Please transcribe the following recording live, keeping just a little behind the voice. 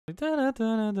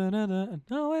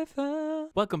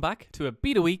Welcome back to a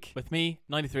beat a week with me,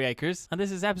 93 Acres, and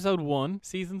this is episode 1,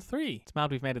 season 3. It's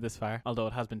mad we've made it this far, although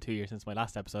it has been 2 years since my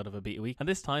last episode of a beat a week. And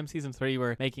this time, season 3,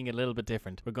 we're making it a little bit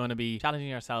different. We're going to be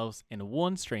challenging ourselves in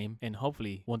one stream in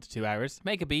hopefully 1 to 2 hours,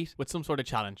 make a beat with some sort of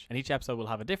challenge. And each episode will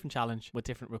have a different challenge with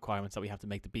different requirements that we have to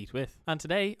make the beat with. And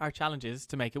today, our challenge is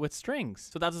to make it with strings.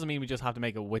 So that doesn't mean we just have to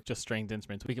make it with just stringed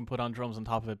instruments. We can put on drums on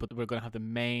top of it, but we're going to have the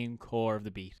main core of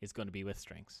the beat is going to be with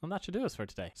strings. And that should do us for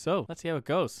today. So let's see how it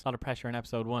goes. A lot of pressure in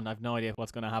episode 1. I've no idea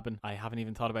what's going to happen. I haven't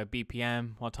even thought about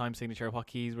BPM, what time signature, what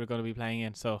keys we're going to be playing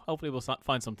in. So hopefully we'll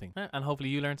find something. And hopefully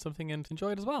you learn something and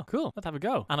enjoy it as well. Cool. Let's have a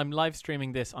go. And I'm live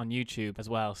streaming this on YouTube as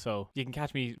well. So you can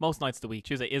catch me most nights of the week.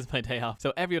 Tuesday is my day off.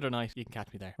 So every other night you can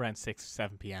catch me there around 6,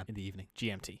 7 p.m. in the evening.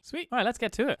 GMT. Sweet. All right, let's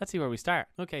get to it. Let's see where we start.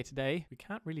 Okay, today we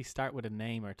can't really start with a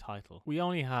name or title. We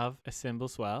only have a cymbal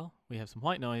swell. We have some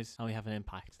white noise and we have an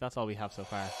impact. That's all we have so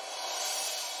far.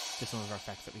 Just some of our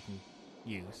effects that we can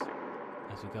use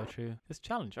as we go through this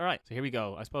challenge. All right, so here we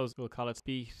go. I suppose we'll call it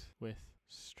beat with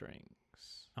strings.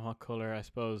 And what colour? I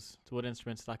suppose it's wood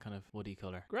instruments, that kind of woody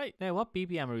colour. Great. Now, what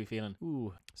BPM are we feeling?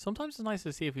 Ooh, sometimes it's nice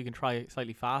to see if we can try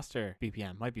slightly faster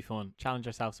BPM. Might be fun. Challenge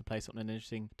ourselves to play something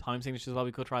interesting. Time signatures as well.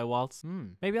 We could try a waltz.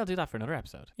 Maybe I'll do that for another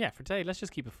episode. Yeah, for today, let's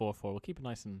just keep it 4/4. We'll keep it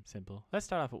nice and simple. Let's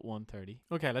start off at 130.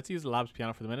 Okay, let's use the Labs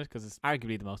piano for the minute because it's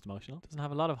arguably the most emotional. Doesn't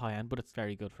have a lot of high end, but it's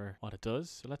very good for what it does.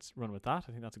 So let's run with that.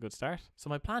 I think that's a good start. So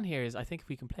my plan here is I think if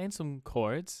we can play in some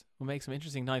chords, we'll make some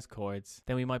interesting, nice chords.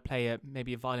 Then we might play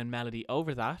maybe a violin melody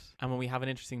over that. And when we have an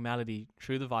interesting melody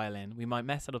through the violin, we might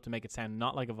mess it up to make it sound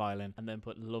not like a violin and then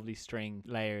put lovely string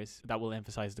layers that will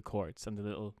emphasize the chords and the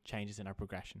little changes in our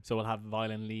progression. So we'll have a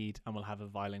violin lead and we'll have a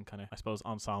violin kind of, I suppose,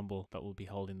 ensemble that will be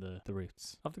holding the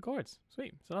roots of the chords.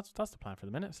 Sweet. So that's the plan for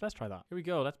the minute. So let's try that. Here we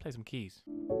go. Let's play some keys.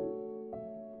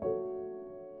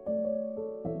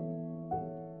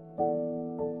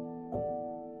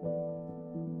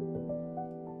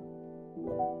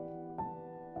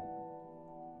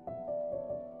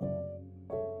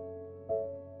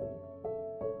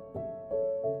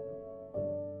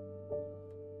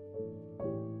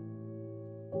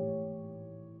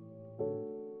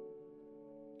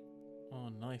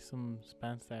 Some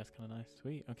spans there. It's kind of nice.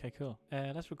 Sweet. Okay, cool.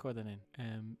 Let's record that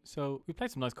in. So we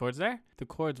played some nice chords there. The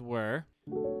chords were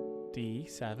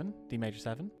D7, D major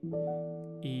 7,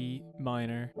 E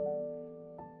minor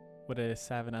with a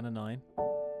 7 and a 9,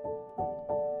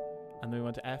 and then we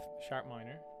went to F sharp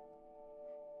minor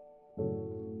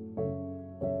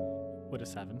with a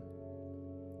 7,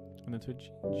 and then to a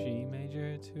G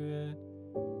major to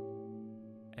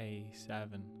a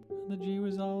A7, and the G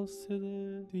resolves to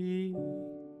the D.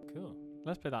 Cool.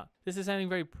 Let's play that. This is sounding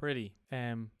very pretty.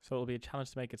 So it'll be a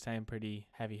challenge to make it sound pretty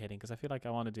heavy hitting because I feel like I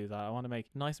want to do that. I want to make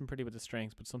nice and pretty with the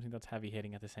strings, but something that's heavy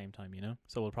hitting at the same time, you know?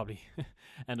 So we'll probably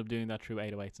end up doing that through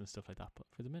 808s and stuff like that. But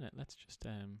for the minute, let's just,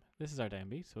 this is our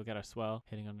downbeat. So we'll get our swell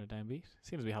hitting on our downbeat.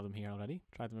 Seems we have them here already.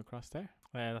 Try them across there.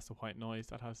 That's the white noise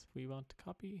that has, we want to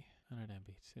copy. And our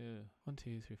downbeat. So 1,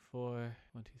 2, 3, 4.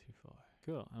 1, 2, 3, 4.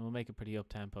 Cool. And we'll make it pretty up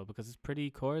tempo because it's pretty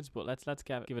chords, but let's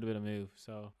give it a bit of move.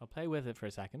 So I'll play with it for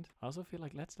a second. I also feel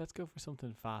like let's go for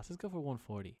something fast. Let's go for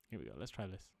 140. Here we go. Let's try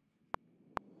this.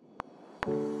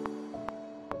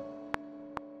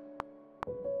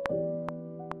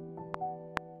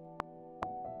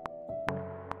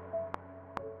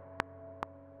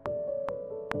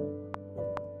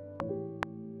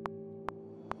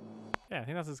 Yeah, I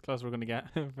think that's as close as we're going to get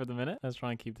for the minute. Let's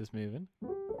try and keep this moving.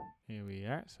 Here we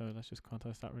are. So let's just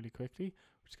quantize that really quickly.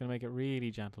 We're just going to make it really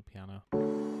gentle piano.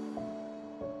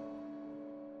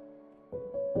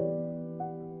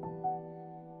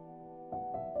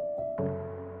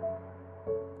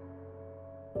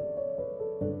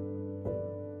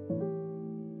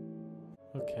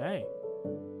 Okay.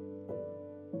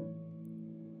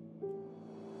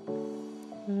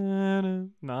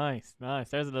 Nice.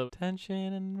 There's a little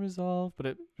tension and resolve, but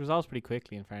it resolves pretty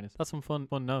quickly in fairness. That's some fun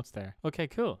notes there. Okay,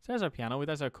 cool. So there's our piano,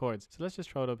 there's our chords. So let's just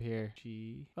throw it up here.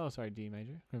 D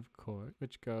major. We have chord,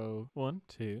 which go 1,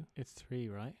 2. It's 3,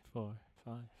 right? 4,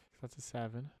 5. So that's a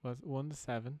 7. Well, 1 to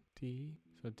 7. D.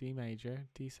 So D major,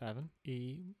 D7,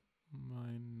 E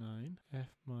minor 9, F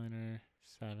minor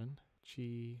 7,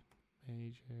 G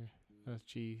major. That's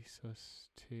G sus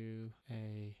 2,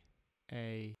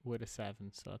 A with a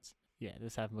 7. So that's, yeah, the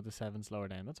 7 with the 7's lower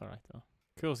down. That's all right though.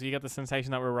 Cool. So you get the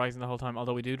sensation that we're rising the whole time,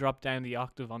 although we do drop down the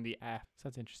octave on the F. So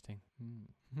that's interesting.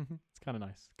 It's kind of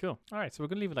nice. Cool. All right. So we're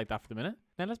going to leave it like that for the minute.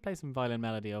 Now let's play some violin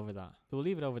melody over that. So we'll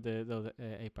leave it over the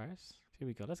 8 bars. Here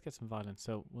we go. Let's get some violin.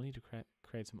 So we'll need to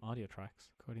create some audio tracks.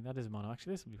 Recording that is mono.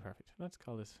 Actually, this will be perfect. Let's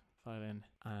call this violin.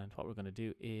 And what we're going to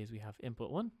do is we have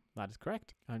input 1. That is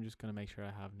correct. I'm just going to make sure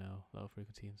I have no low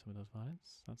frequency in some of those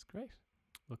violins. That's great.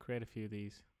 We'll create a few of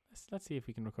these. Let's see if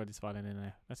we can record this violin in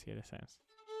now. Let's see how this sounds.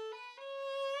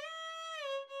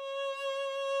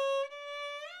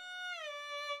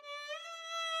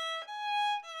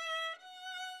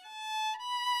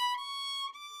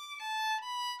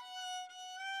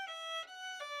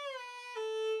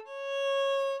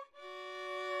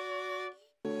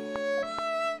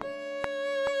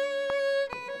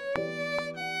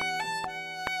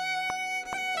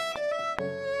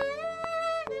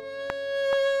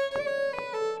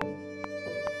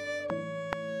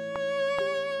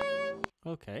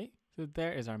 Okay, so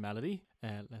there is our melody.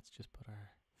 Let's just put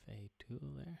our fade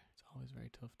tool there. It's always very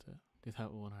tough to do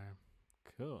that with one arm.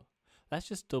 Cool. Let's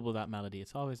just double that melody.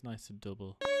 It's always nice to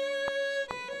double.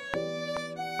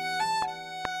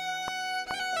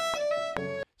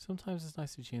 Sometimes it's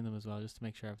nice to tune them as well, just to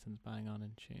make sure everything's bang on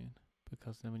in tune.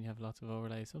 Because then when you have lots of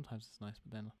overlays, sometimes it's nice,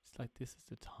 but then it's like this is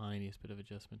the tiniest bit of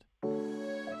adjustment.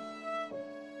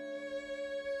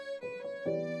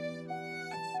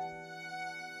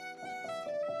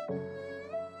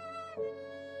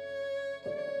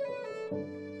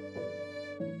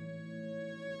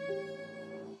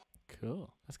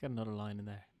 Cool. Let's get another line in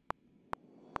there.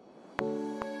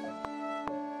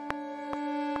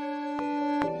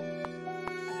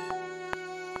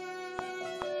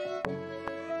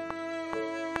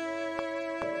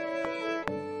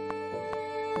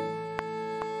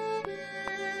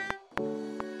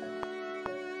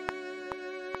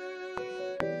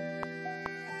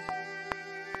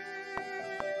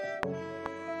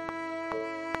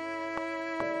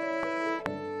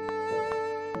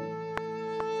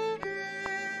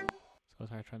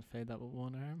 I'll try and fade that with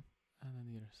one arm, and then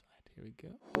the other side. Here we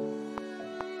go.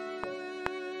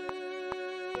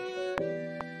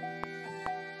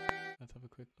 Let's have a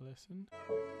quick listen.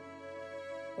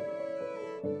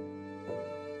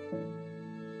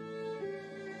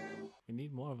 We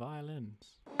need more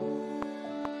violins.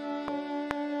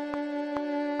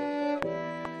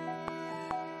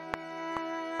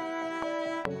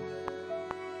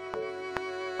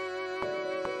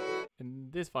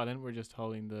 This violin, we're just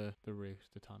holding the root,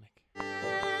 the tonic.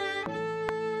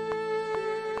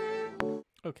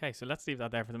 Okay, so let's leave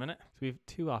that there for the minute. So we have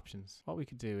two options. What we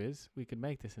could do is we could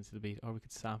make this into the beat, or we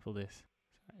could sample this.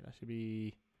 Sorry, that should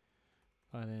be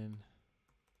violin.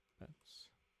 That's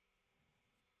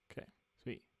okay.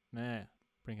 Sweet. Now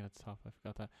bring it at the top. I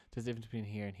forgot that. There's a difference between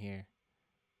here and here.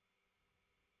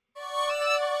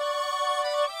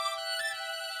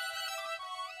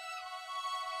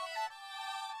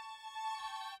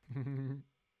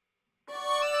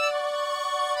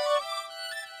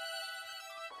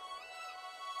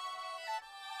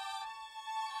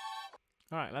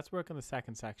 All right, let's work on the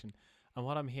second section. And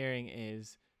what I'm hearing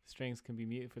is the strings can be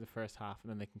muted for the first half and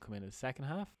then they can come in the second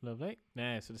half. Lovely.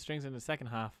 Now, so the strings in the second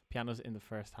half, piano's in the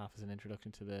first half as an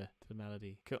introduction to the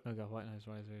melody. Cool. I've got white noise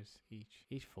risers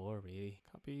each 4 really.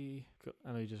 Copy. Cool.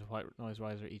 And maybe just a white noise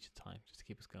riser each time just to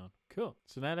keep us going. Cool.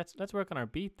 So now let's work on our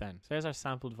beat then. So there's our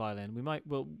sampled violin.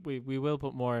 We will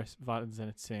put more violins in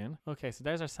it soon. Okay, so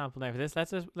there's our sample now for this.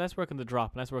 Let's work on the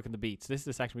drop and let's work on the beat. So this is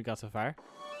the section we got so far.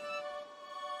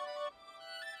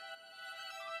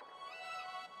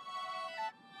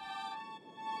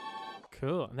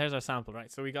 Cool. And there's our sample,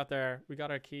 right? So we got our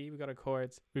key, we got our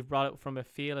chords. We've brought it from a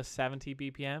feel of 70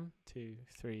 BPM to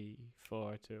 3,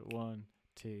 4 to 1,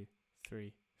 2,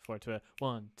 3, 4 to a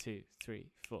 1, 2,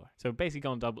 3, 4. So basically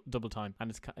going double time,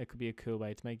 and it could be a cool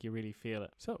way to make you really feel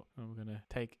it. So we're gonna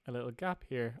take a little gap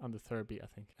here on the third beat, I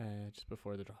think, just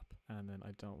before the drop, and then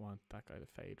I don't want that guy to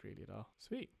fade really at all.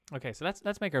 Sweet. Okay, so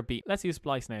let's make our beat. Let's use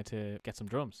Splice now to get some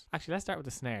drums. Actually, let's start with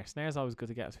the snare. Snare is always good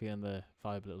to get us feeling the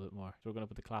vibe a little bit more. So we're gonna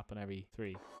put the clap on every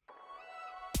 3.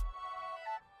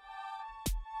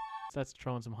 So let's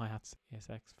throw in some hi-hats.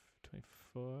 ESX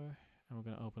 24. And we're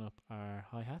going to open up our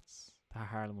hi-hats. The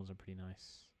Harlem ones are pretty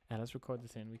nice. Let's record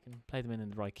this in. We can play them in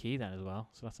the right key then as well.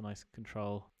 So that's a nice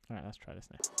control. All right, let's try this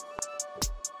now.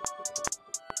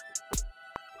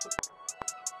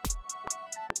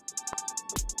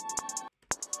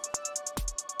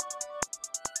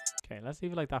 Okay, let's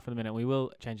leave it like that for the minute. We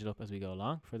will change it up as we go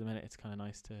along. For the minute, it's kind of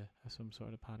nice to have some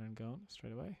sort of pattern going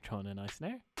straight away. Throw in a nice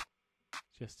snare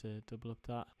just to double up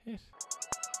that hit.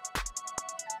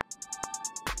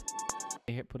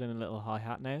 Here, put in a little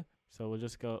hi-hat now. So we'll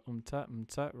just go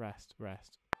rest,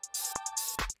 rest.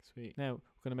 Sweet. Now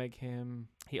we're going to make him,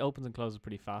 he opens and closes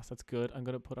pretty fast. That's good. I'm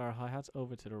going to put our hi-hats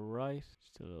over to the right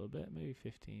just a little bit, maybe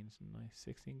 15, some nice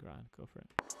 16 grand. Go for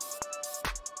it.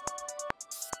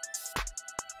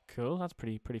 Cool, that's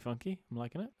pretty funky. I'm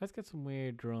liking it. Let's get some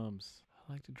weird drums.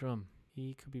 I like the drum.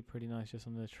 He could be pretty nice just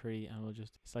on the tree, and we'll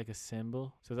just, it's like a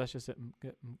cymbal. So that's just it.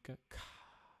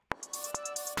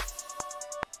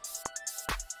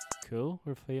 Cool,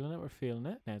 we're feeling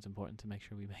it. Now it's important to make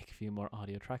sure we make a few more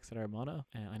audio tracks that are mono.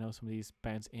 I know some of these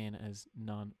bounce in as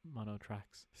non-mono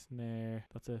tracks. Snare,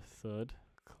 that's a thud.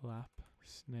 Clap,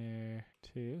 snare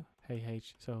 2. Hey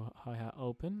H, so hi-hat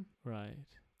open. Right.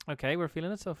 Okay, we're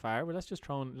feeling it so far. Well, let's just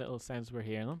throw in little sounds we're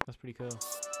hearing them. That's pretty cool.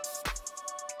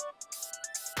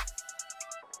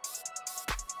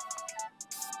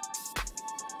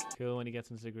 Cool when he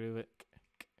gets into the groove.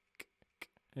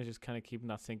 It's just kind of keeping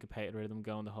that syncopated rhythm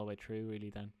going the whole way through, really,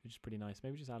 then, which is pretty nice.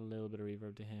 Maybe just add a little bit of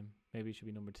reverb to him. Maybe it should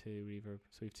be number 2 reverb.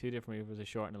 So we have 2 different reverbs, a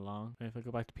short and a long. And if I go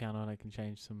back to piano, I can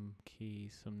change some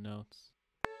keys, some notes.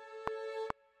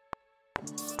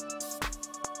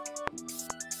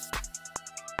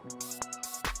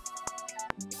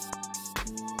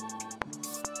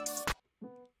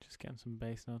 Just getting some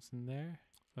bass notes in there.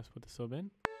 Let's put the sub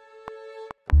in.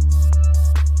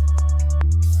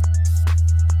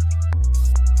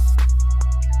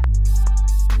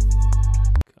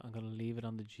 I'm gonna leave it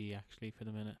on the G actually for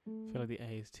the minute. I feel like the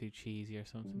A is too cheesy or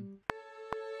something.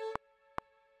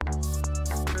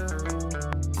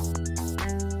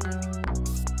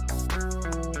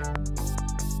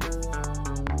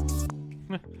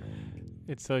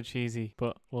 It's so cheesy,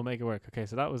 but we'll make it work. Okay,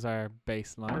 so that was our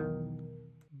bass line.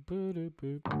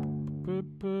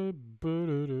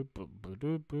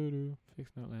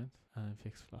 Fixed note length and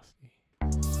fixed velocity.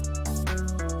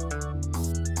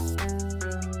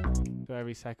 So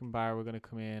every second bar we're going to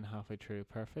come in halfway through.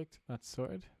 Perfect. That's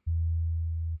sorted.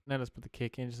 Now let's put the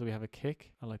kick in just so we have a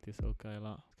kick. I like this old guy a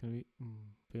lot. It's going to be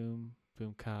boom,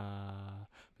 boom, ka,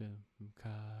 boom, boom, ka,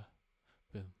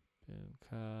 boom, boom,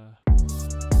 ka.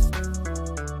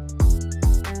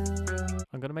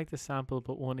 I'm going to make the sample,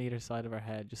 put one either side of our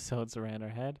head just so it's around our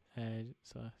head.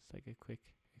 So it's like a quick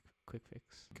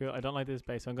fix. Cool. I don't like this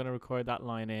bass, so I'm going to record that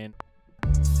line in.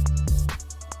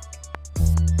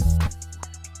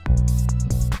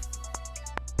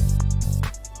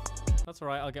 That's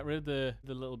alright, I'll get rid of the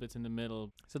little bits in the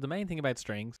middle. So the main thing about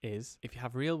strings is if you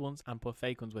have real ones and put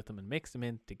fake ones with them and mix them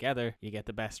in together, you get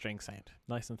the best string sound.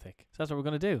 Nice and thick. So that's what we're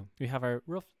going to do. We have our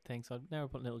rough thing, so now we're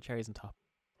putting little cherries on top.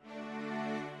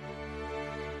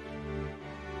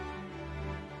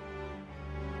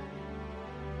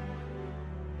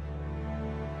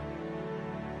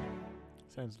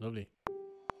 Sounds lovely.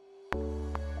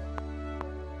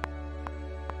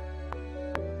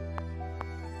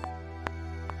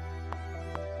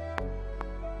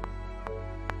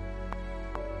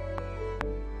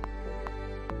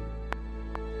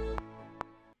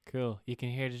 Cool. You can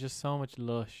hear there's just so much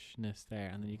lushness there,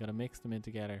 and then you got to mix them in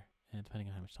together, and depending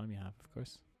on how much time you have, of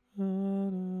course. There's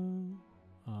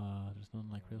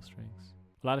nothing like real strings.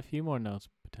 We'll add a few more notes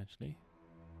potentially.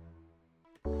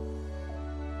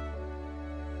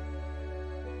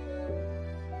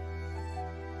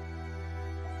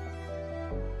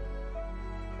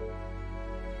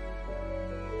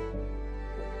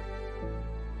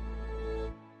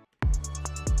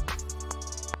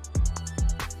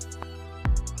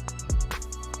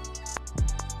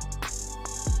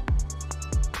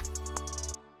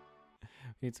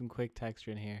 Need some quick texture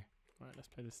in here. Alright, let's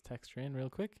play this texture in real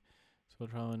quick. So we'll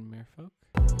throw in Merfolk.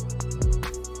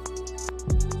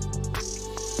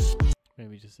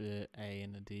 Maybe just a A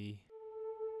and a D.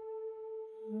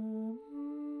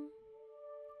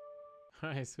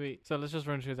 Alright, sweet. So let's just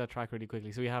run through that track really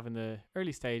quickly. So we have in the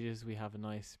early stages, we have a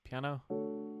nice piano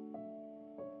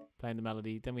playing the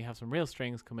melody. Then we have some real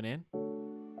strings coming in.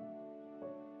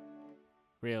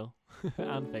 Real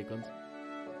and fake ones.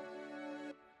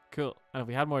 Cool. And if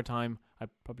we had more time, I'd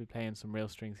probably play in some real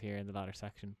strings here in the latter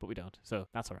section, but we don't. So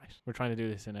that's all right. We're trying to do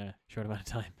this in a short amount of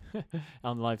time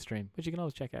on the live stream, which you can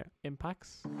always check out.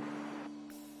 Impacts.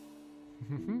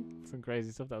 Some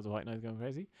crazy stuff. That was a white noise going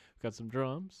crazy. We've got some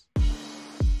drums.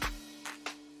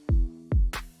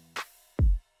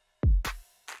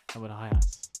 And with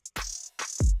hi-hats.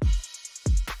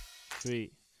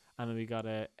 Sweet. And then we got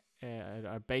our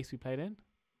bass we played in.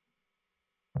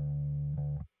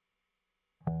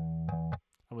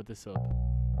 And with the sub.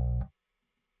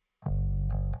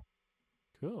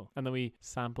 Cool. And then we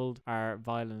sampled our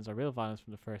violins, our real violins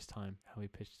from the first time, and we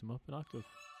pitched them up an octave.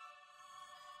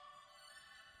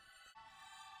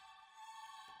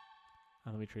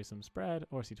 And then we threw some spread,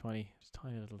 RC20, just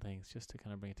tiny little things just to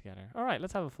kind of bring it together. All right,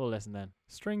 let's have a full lesson then.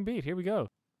 String beat, here we go.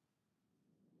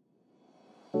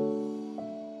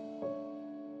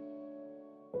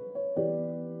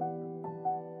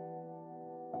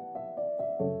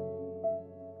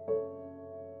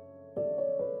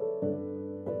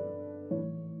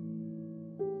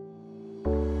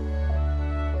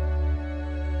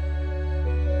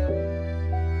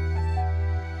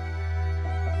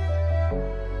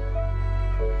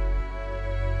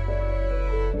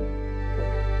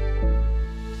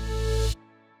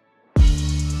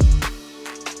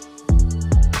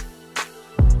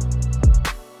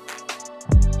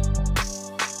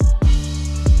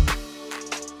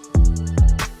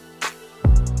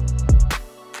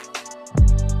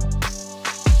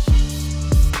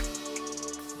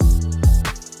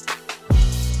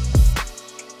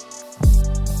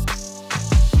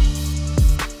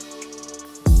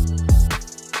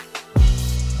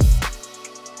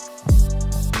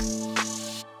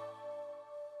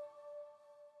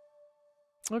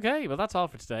 Okay, well that's all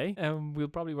for today. We'll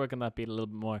probably work on that beat a little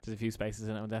bit more. There's a few spaces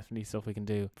in it and definitely stuff we can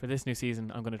do. For this new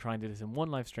season, I'm going to try and do this in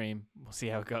one live stream. We'll see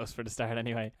how it goes for the start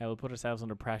anyway. We'll put ourselves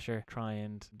under pressure, try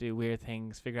and do weird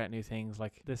things, figure out new things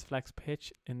like this flex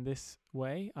pitch in this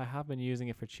way. I have been using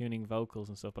it for tuning vocals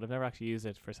and stuff, but I've never actually used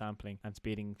it for sampling and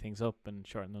speeding things up and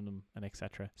shortening them and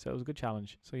etc. So it was a good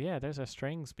challenge. So yeah, there's our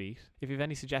strings beat. If you have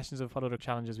any suggestions of what other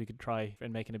challenges we could try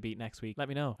in making a beat next week, let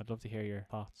me know. I'd love to hear your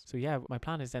thoughts. So yeah, my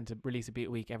plan is then to release a beat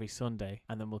a week every Sunday,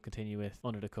 and then we'll continue with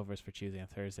Under the Covers for Tuesday and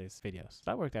Thursday's videos.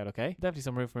 That worked out okay. Definitely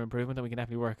some room for improvement, and we can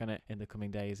definitely work on it in the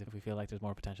coming days if we feel like there's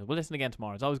more potential. We'll listen again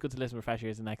tomorrow. It's always good to listen with fresh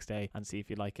ears the next day and see if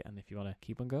you like it and if you want to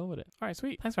keep on going with it. Alright,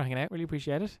 sweet. Thanks for hanging out. Really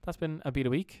appreciate it. That's been a beat a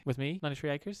week with me, 93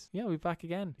 Acres. Yeah, we'll be back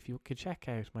again. If you could check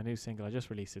out my new single, I just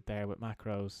released it there with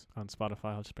Macros on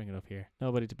Spotify. I'll just bring it up here.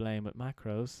 Nobody to Blame with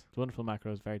Macros. The wonderful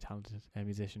Macros, very talented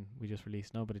musician. We just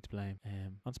released Nobody to Blame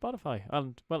on Spotify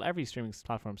and well, every streaming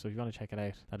platform. So if you want to check it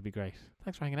out, that'd be great.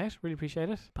 Thanks for hanging out. Really appreciate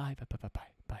it. Bye.